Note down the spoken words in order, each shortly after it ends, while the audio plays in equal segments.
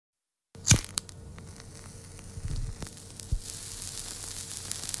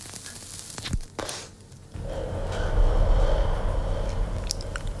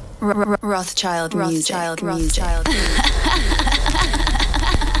Rothchild music. Rothchild.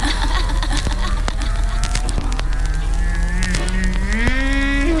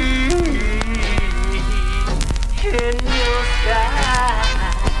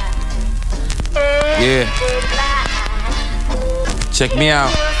 Yeah. Check me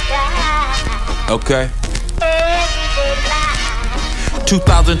out. Okay.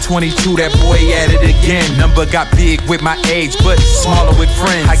 2022, that boy at it again. Number got big with my age, but smaller with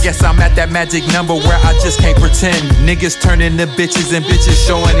friends. I guess I'm at that magic number where I just can't pretend. Niggas turning to bitches and bitches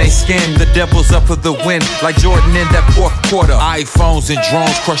showing they skin. The devil's up for the win, like Jordan in that fourth quarter. iPhones and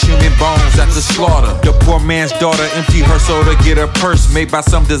drones crush human bones at the slaughter. The poor man's daughter empty her soul to get her purse, made by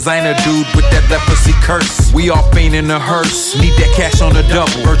some designer dude with that leprosy curse. We all faint in a hearse, need that cash on the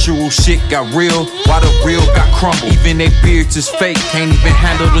double. Virtual shit got real, while the real got crumbled. Even they beards is fake, can't even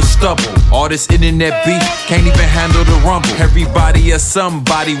handle the stubble. All this internet beef, can't even handle the rumble. Everybody is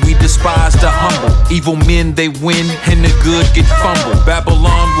somebody, we despise the humble. Evil men, they win, and the good get fumbled.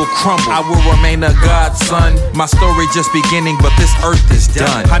 Babylon will crumble, I will remain a God's son. My story just beginning, but this earth is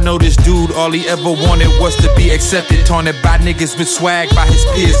done. I know this dude, all he ever wanted was to be accepted. Taunted by niggas with swag, by his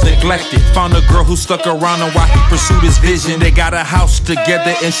peers neglected. Found a girl who stuck around him while he pursued his vision. They got a house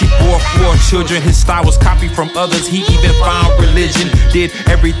together and she bore 4 children. His style was copied from others, he even found religion. Did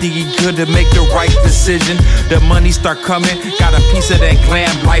everything he could to make the right decision. The money start coming, got a piece of that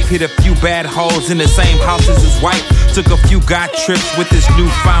glam life. Hit a few bad hoes in the same house as his wife. Took a few guy trips with his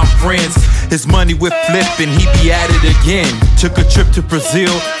newfound friends. His money would flip and he be at it again. Took a trip to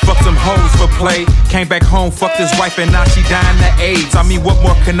Brazil, fucked some hoes for play. Came back home, fucked his wife and now she dying of AIDS. I mean, what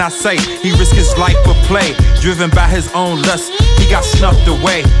more can I say? He risked his life for play. Driven by his own lust, he got snuffed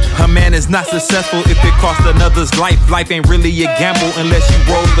away. A man is not successful if it costs another's life. Life ain't really a gamble unless you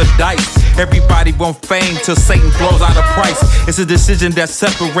roll the dice. Everybody want fame till Satan throws out a price. It's a decision that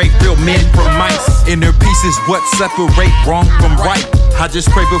separate real men from mice. Inner peace is what separate wrong from right. I just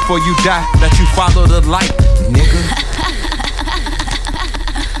pray before you die that you follow the light, nigga.